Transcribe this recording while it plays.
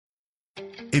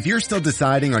If you're still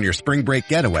deciding on your spring break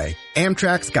getaway,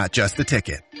 Amtrak's got just the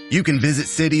ticket. You can visit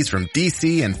cities from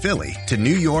D.C. and Philly to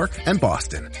New York and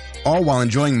Boston, all while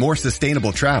enjoying more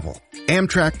sustainable travel.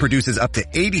 Amtrak produces up to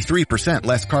 83%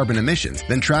 less carbon emissions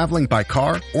than traveling by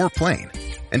car or plane.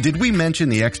 And did we mention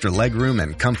the extra legroom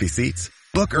and comfy seats?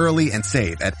 Book early and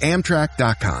save at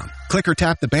Amtrak.com. Click or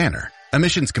tap the banner.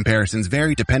 Emissions comparisons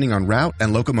vary depending on route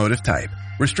and locomotive type.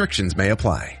 Restrictions may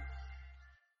apply.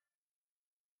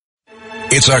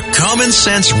 It's a common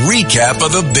sense recap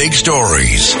of the big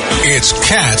stories. It's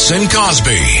Katz and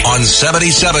Cosby on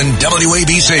 77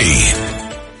 WABC.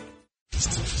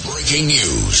 Breaking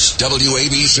news,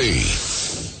 WABC.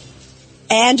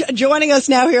 And joining us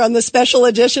now here on the special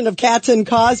edition of Katz and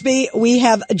Cosby, we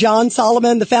have John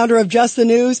Solomon, the founder of Just the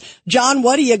News. John,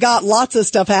 what do you got? Lots of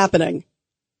stuff happening.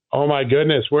 Oh, my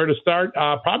goodness. Where to start?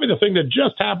 Probably the thing that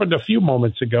just happened a few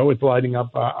moments ago. It's lighting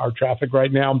up our traffic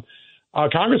right now.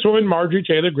 Congresswoman Marjorie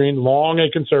Taylor Greene, long a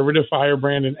conservative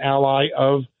firebrand and ally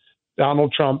of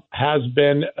Donald Trump, has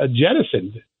been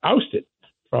jettisoned, ousted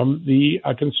from the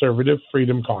Conservative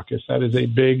Freedom Caucus. That is a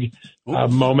big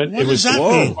moment. What does that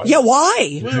mean? Yeah,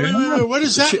 why? Wait, what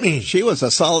does that mean? She was a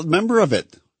solid member of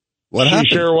it. What happened?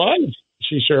 She sure was.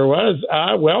 She sure was.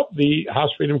 Well, the House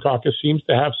Freedom Caucus seems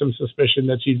to have some suspicion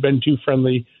that she's been too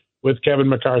friendly with Kevin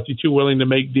McCarthy, too willing to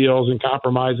make deals and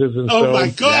compromises. And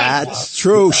my God. That's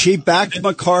true. She backed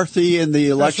McCarthy in the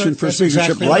election for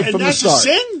speakership right from the start.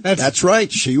 That's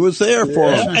right. She was there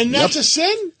for him. And that's a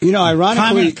sin? You know,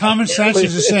 ironically, common sense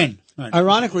is a sin. Right.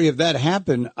 Ironically, if that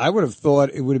happened, I would have thought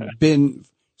it would have been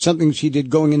something she did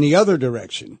going in the other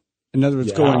direction. In other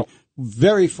words, going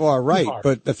very far right.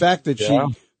 But the fact that she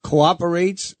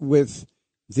cooperates with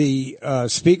the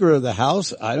Speaker of the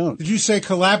House, I don't. Did you say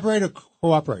collaborate or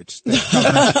cooperates? And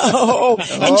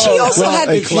she also had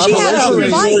a fight.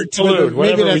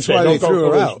 Maybe that's why they threw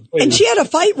her out. And she had a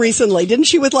fight recently, didn't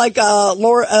she, with Laura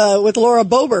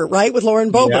Boebert, right? With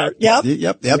Lauren Boebert.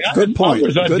 Yep. Good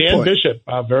point. Dan Bishop,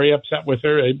 very upset with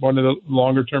her, one of the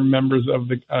longer-term members of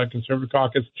the Conservative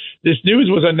Caucus. This news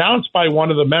was announced by one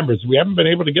of the members. We haven't been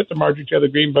able to get to Marjorie Taylor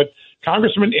Greene, but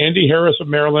Congressman Andy Harris of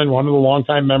Maryland, one of the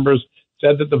longtime members,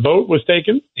 said that the vote was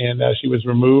taken and she was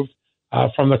removed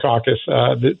from the caucus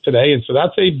today. And so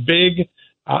that's a big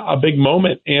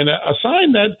moment and a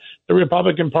sign that the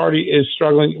Republican Party is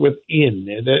struggling within.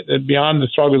 That beyond the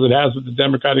struggles it has with the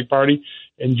Democratic Party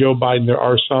and Joe Biden, there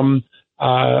are some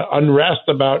unrest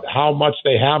about how much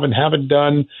they have and haven't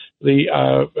done.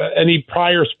 Any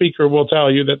prior speaker will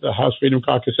tell you that the House Freedom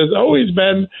Caucus has always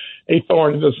been a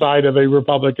thorn in the side of a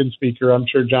Republican speaker. I'm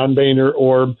sure John Boehner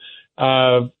or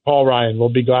Paul Ryan will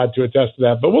be glad to attest to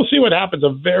that. But we'll see what happens. A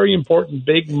very important,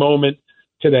 big moment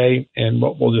today, and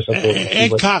we'll just have to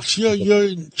Ed Cox,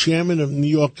 you're chairman of New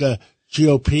York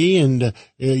GOP, and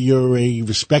you're a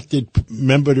respected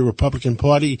member of the Republican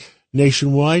Party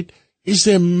nationwide. Is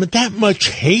there that much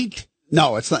hate?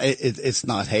 No, it's not. It's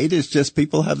not hate. It's just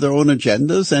people have their own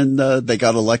agendas, and they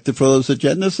got elected for those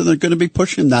agendas, and they're going to be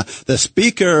pushing that. The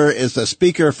speaker is the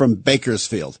speaker from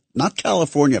Bakersfield, not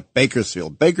California.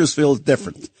 Bakersfield. Bakersfield is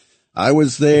different. I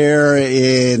was there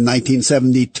in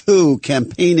 1972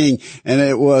 campaigning, and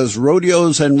it was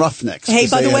rodeos and roughnecks. Hey,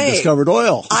 by the way, discovered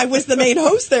oil. I was the main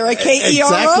host there at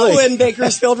KERO in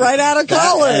Bakersfield right out of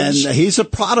college. And he's a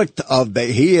product of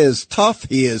he is tough,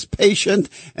 he is patient,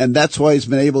 and that's why he's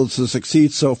been able to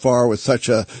succeed so far with such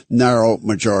a narrow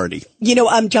majority. You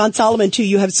know, John Solomon, too,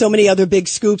 you have so many other big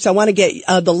scoops. I want to get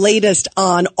the latest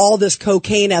on all this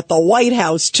cocaine at the White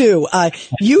House, too.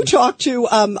 You talked to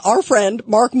our friend,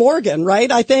 Mark Morgan,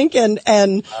 right, I think, and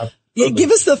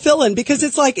give us the fill-in, because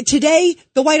it's like today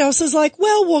the White House is like,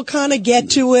 well, we'll kind of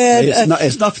get to it.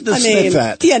 It's nothing to sniff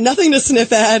at. Yeah, nothing to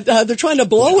sniff at. They're trying to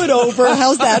blow it over.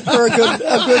 How's that for a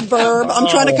good verb? I'm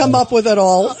trying to come up with it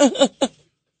all.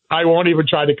 I won't even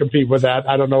try to compete with that.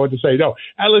 I don't know what to say. No,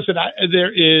 listen,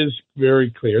 there is very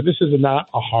clear. This is not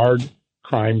a hard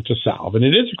crime to solve. And it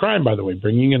is a crime, by the way.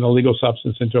 Bringing an illegal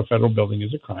substance into a federal building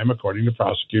is a crime, according to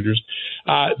prosecutors.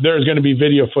 There's going to be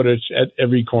video footage at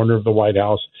every corner of the White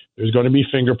House. There's going to be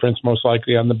fingerprints, most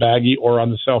likely, on the baggie or on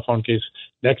the cell phone case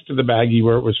next to the baggie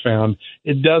where it was found.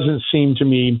 It doesn't seem to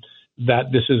me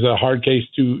that this is a hard case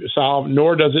to solve,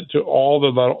 nor does it to all the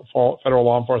federal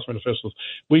law enforcement officials.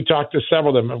 We talked to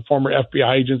several of them, former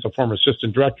FBI agents, a former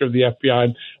assistant director of the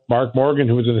FBI, Mark Morgan,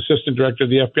 who was an assistant director of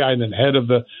the FBI and then head of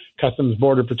the Customs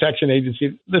Border Protection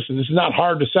Agency. Listen, this is not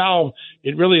hard to solve.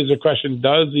 It really is a question,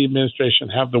 does the administration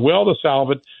have the will to solve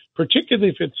it, particularly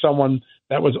if it's someone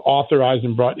that was authorized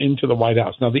and brought into the White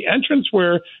House. Now, the entrance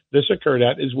where this occurred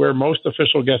at is where most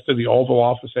official guests of the Oval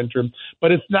Office enter,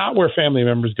 but it's not where family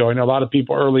members go. And a lot of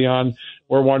people early on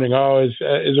were wondering,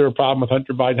 is there a problem with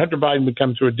Hunter Biden? Hunter Biden would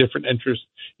come through a different entrance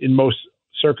in most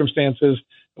circumstances.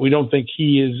 We don't think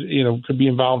he is, could be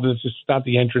involved in this. It's not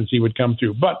the entrance he would come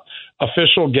through. But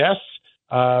official guests,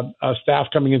 staff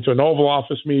coming into an Oval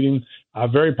Office meeting,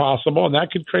 very possible. And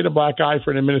that could create a black eye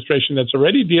for an administration that's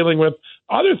already dealing with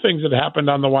other things that happened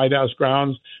on the White House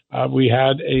grounds. We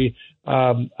had a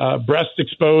breast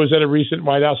exposed at a recent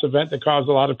White House event that caused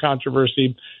a lot of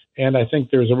controversy. And I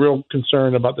think there's a real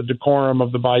concern about the decorum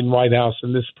of the Biden White House,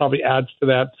 and this probably adds to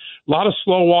that. A lot of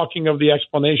slow walking of the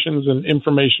explanations and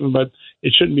information, but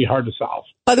it shouldn't be hard to solve.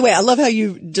 By the way, I love how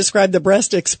you described the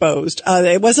breast exposed.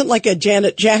 It wasn't like a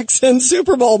Janet Jackson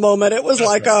Super Bowl moment. It was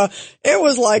like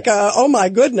oh my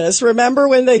goodness. Remember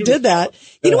when they did that?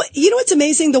 You know what's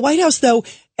amazing? The White House, though,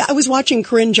 I was watching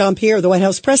Karine Jean-Pierre, the White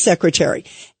House press secretary,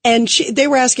 and they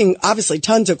were asking obviously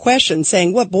tons of questions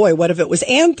saying, what if it was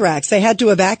anthrax? They had to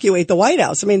evacuate the White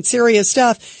House. I mean, serious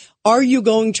stuff. Are you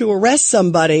going to arrest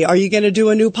somebody? Are you going to do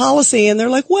a new policy? And they're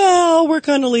like, well, we're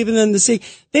kind of leaving them to see.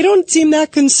 They don't seem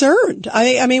that concerned.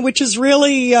 I mean, which is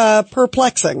really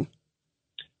perplexing.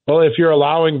 Well, if you're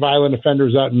allowing violent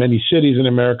offenders out in many cities in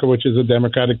America, which is a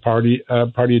Democratic Party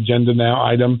agenda now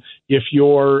item, if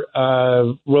you're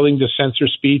willing to censor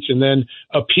speech and then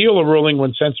appeal a ruling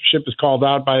when censorship is called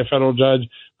out by a federal judge,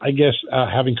 I guess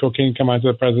having cocaine come onto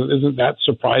the president isn't that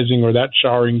surprising or that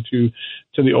jarring to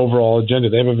the overall agenda.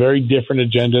 They have a very different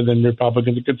agenda than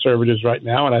Republicans and conservatives right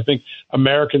now, and I think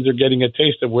Americans are getting a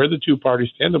taste of where the two parties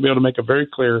stand. They'll be able to make a very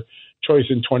clear choice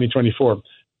in 2024.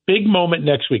 Big moment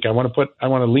next week. I want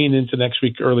to lean into next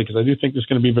week early because I do think there's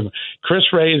going to be big. Chris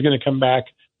Wray is going to come back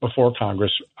before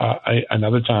Congress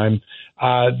another time.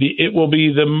 It will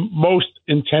be the most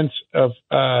intense of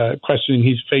questioning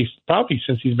he's faced probably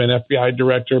since he's been FBI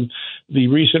director. The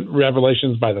recent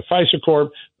revelations by the FISA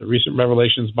Corp, the recent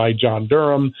revelations by John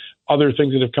Durham, other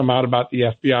things that have come out about the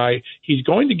FBI. He's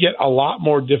going to get a lot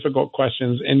more difficult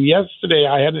questions. And yesterday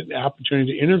I had an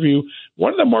opportunity to interview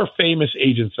one of the more famous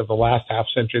agents of the last half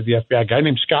century of the FBI, a guy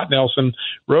named Scott Nelson,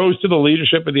 rose to the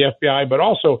leadership of the FBI, but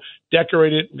also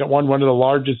decorated, won one of the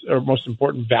largest or most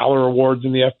important Valor Awards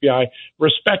in the FBI,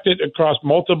 respected across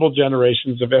multiple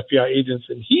generations of FBI agents.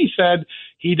 And he said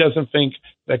he doesn't think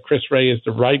that Chris Wray is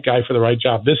the right guy for the right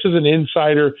job. This is an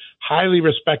insider, highly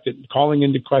respected, calling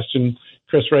into question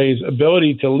Chris Wray's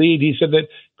ability to lead. He said that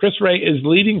Chris Wray is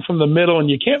leading from the middle, and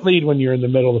you can't lead when you're in the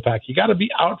middle of the pack. You got to be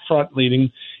out front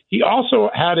leading. He also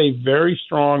had a very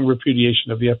strong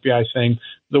repudiation of the FBI, saying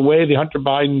the way the Hunter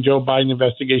Biden, Joe Biden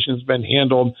investigation has been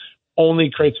handled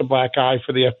only creates a black eye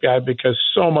for the FBI because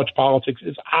so much politics.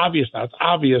 It's obvious now. It's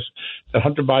obvious that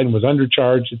Hunter Biden was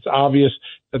undercharged. It's obvious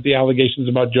that the allegations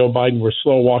about Joe Biden were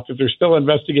slow walked. If they're still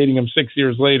investigating him 6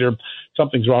 years later,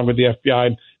 something's wrong with the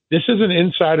FBI. This is an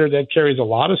insider that carries a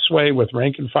lot of sway with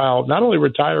rank and file, not only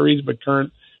retirees, but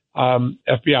current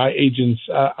FBI agents,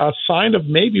 a sign of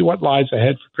maybe what lies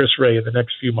ahead for Chris Wray in the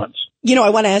next few months. I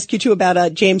want to ask you, too,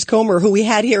 about James Comer, who we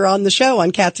had here on the show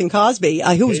on Katz and Cosby,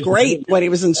 who was great when he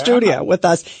was in studio with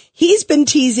us. He's been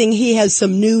teasing he has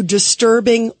some new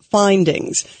disturbing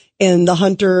findings in the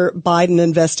Hunter Biden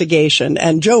investigation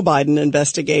and Joe Biden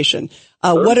investigation.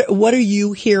 What are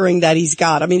you hearing that he's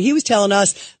got? I mean, he was telling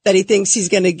us that he thinks he's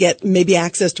going to get maybe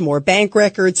access to more bank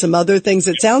records, some other things.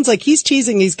 It sounds like he's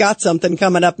teasing he's got something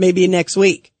coming up maybe next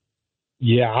week.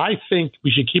 Yeah, I think we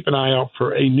should keep an eye out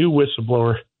for a new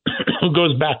whistleblower who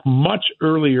goes back much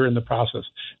earlier in the process,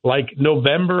 like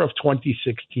November of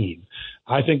 2016.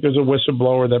 I think there's a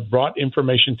whistleblower that brought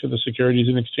information to the Securities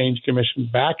and Exchange Commission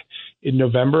back in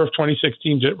November of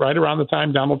 2016, right around the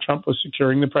time Donald Trump was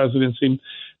securing the presidency.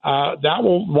 That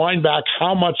will wind back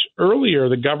how much earlier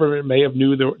the government may have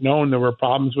known there were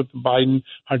problems with the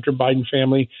Hunter Biden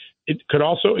family. It could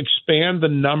also expand the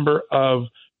number of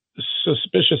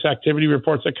suspicious activity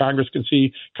reports that Congress can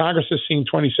see. Congress has seen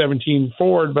 2017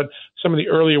 forward, but some of the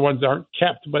earlier ones aren't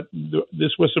kept. But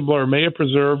this whistleblower may have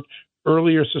preserved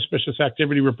earlier suspicious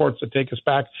activity reports that take us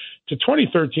back to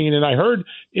 2013. And I heard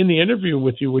in the interview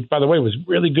with you, which, by the way, was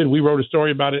really good. We wrote a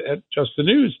story about it at Just the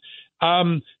News.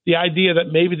 The idea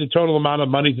that maybe the total amount of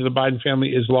money to the Biden family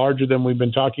is larger than we've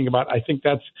been talking about. I think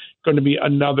that's going to be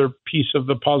another piece of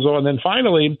the puzzle. And then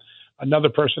finally, another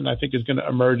person I think is going to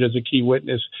emerge as a key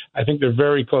witness. I think they're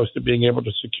very close to being able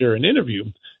to secure an interview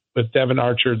with Devon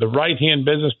Archer, the right-hand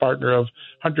business partner of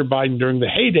Hunter Biden during the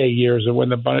heyday years of when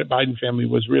the Biden family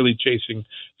was really chasing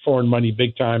foreign money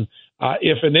big time.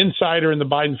 If an insider in the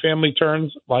Biden family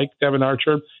turns, like Devon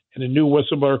Archer, and a new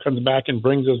whistleblower comes back and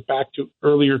brings us back to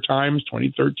earlier times,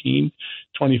 2013,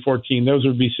 2014, those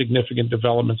would be significant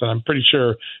developments. And I'm pretty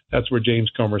sure that's where James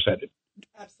Comer's headed.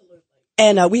 Absolutely.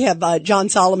 And we have John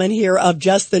Solomon here of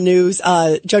Just the News.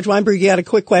 Judge Weinberg, you got a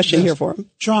quick question here for him.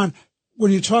 John,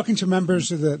 when you're talking to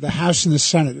members of the House and the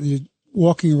Senate, and you're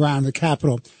walking around the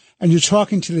Capitol, and you're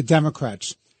talking to the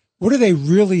Democrats, what do they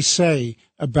really say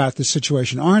about the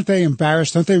situation? Aren't they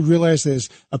embarrassed? Don't they realize there's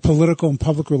a political and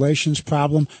public relations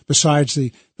problem besides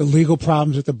the legal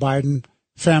problems that the Biden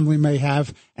family may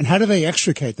have? And how do they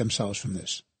extricate themselves from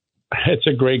this? It's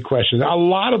a great question. A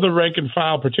lot of the rank and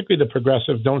file, particularly the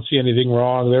progressive, don't see anything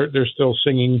wrong. They're still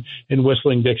singing and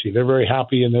whistling Dixie. They're very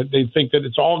happy, and they think that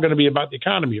it's all going to be about the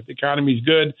economy. If the economy is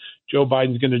good, Joe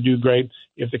Biden's going to do great.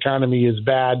 If the economy is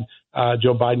bad,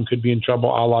 Joe Biden could be in trouble,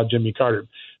 a la Jimmy Carter.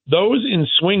 Those in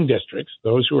swing districts,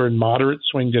 those who are in moderate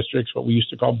swing districts, what we used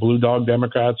to call blue dog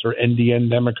Democrats or NDN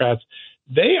Democrats,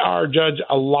 they are, Judge,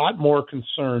 a lot more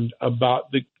concerned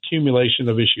about the accumulation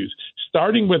of issues,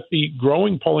 starting with the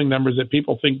growing polling numbers that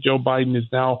people think Joe Biden is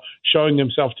now showing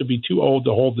himself to be too old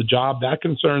to hold the job. That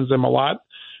concerns them a lot.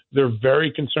 They're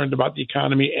very concerned about the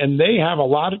economy, and they have a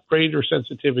lot of greater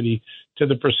sensitivity to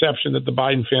the perception that the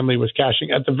Biden family was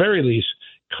cashing, at the very least,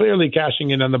 clearly cashing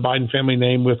in on the Biden family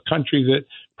name with countries that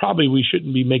probably we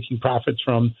shouldn't be making profits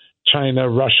from: China,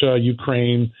 Russia,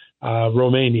 Ukraine,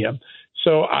 Romania.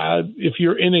 So if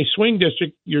you're in a swing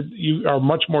district, you are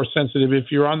much more sensitive. If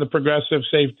you're on the progressive,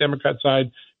 safe Democrat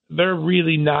side, they're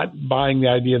really not buying the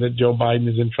idea that Joe Biden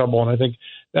is in trouble. And I think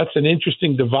that's an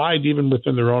interesting divide even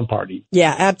within their own party.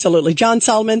 Yeah, absolutely. John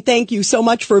Solomon, thank you so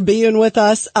much for being with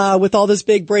us with all this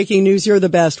big breaking news. You're the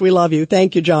best. We love you.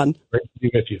 Thank you, John. Great to be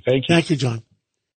with you. Thank you. Thank you, John.